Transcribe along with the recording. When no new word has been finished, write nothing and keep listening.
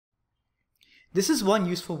This is one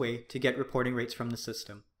useful way to get reporting rates from the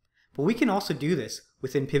system, but we can also do this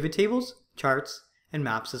within pivot tables, charts, and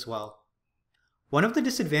maps as well. One of the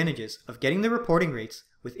disadvantages of getting the reporting rates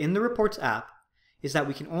within the Reports app is that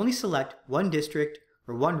we can only select one district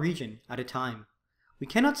or one region at a time. We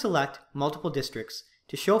cannot select multiple districts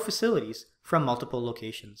to show facilities from multiple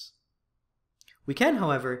locations. We can,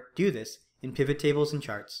 however, do this in pivot tables and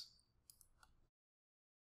charts.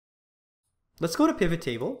 Let's go to Pivot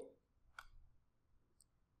Table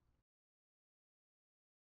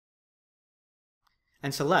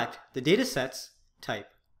and select the datasets type.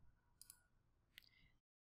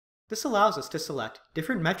 This allows us to select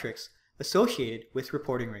different metrics associated with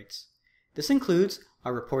reporting rates. This includes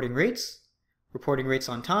our reporting rates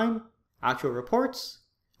on time, actual reports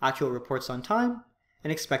on time,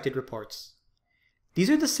 and expected reports. These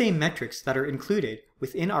are the same metrics that are included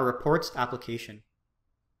within our Reports application.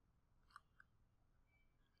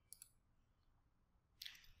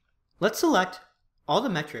 Let's select all the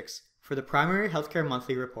metrics for the Primary Healthcare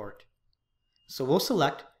Monthly Report. So we'll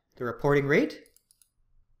select the reporting rate,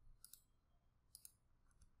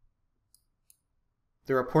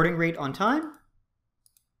 the reporting rate on time,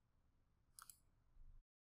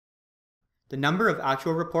 the number of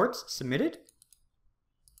actual reports submitted,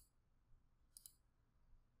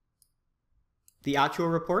 the actual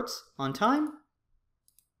reports on time,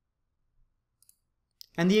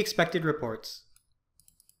 and the expected reports.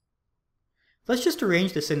 Let's just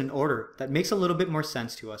arrange this in an order that makes a little bit more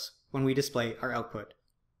sense to us when we display our output.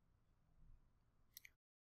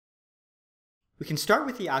 We can start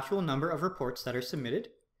with the actual number of reports that are submitted,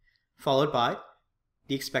 followed by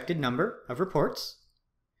the expected number of reports.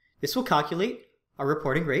 This will calculate our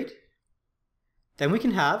reporting rate. Then we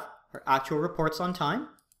can have our actual reports on time,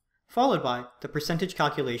 followed by the percentage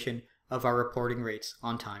calculation of our reporting rates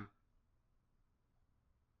on time.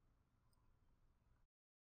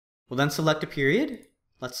 We'll then select a period.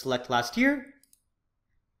 Let's select last year,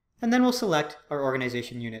 and then we'll select our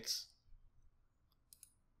organization units.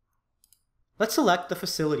 Let's select the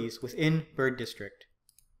facilities within Bird District.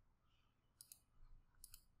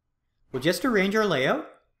 We'll just arrange our layout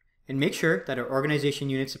and make sure that our organization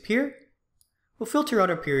units appear. We'll filter out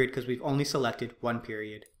our period because we've only selected one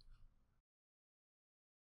period.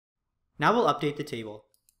 Now we'll update the table.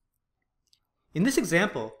 In this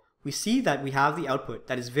example, we see that we have the output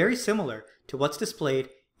that is very similar to what's displayed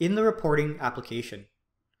in the reporting application.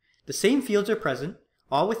 The same fields are present,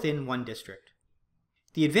 all within one district.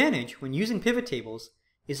 The advantage when using pivot tables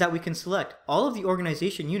is that we can select all of the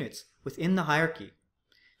organization units within the hierarchy.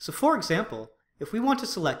 So for example, if we want to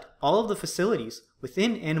select all of the facilities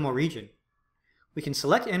within Animal Region, we can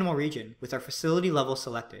select Animal Region with our facility level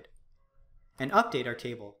selected and update our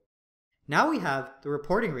table. Now we have the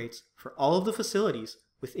reporting rates for all of the facilities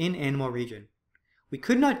within Animal Region. We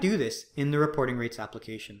could not do this in the reporting rates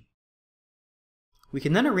application. We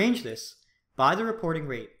can then arrange this by the reporting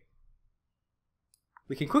rate.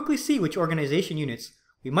 We can quickly see which organization units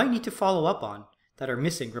we might need to follow up on that are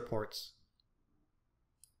missing reports.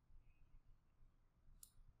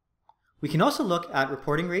 We can also look at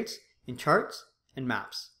reporting rates in charts and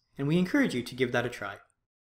maps, and we encourage you to give that a try.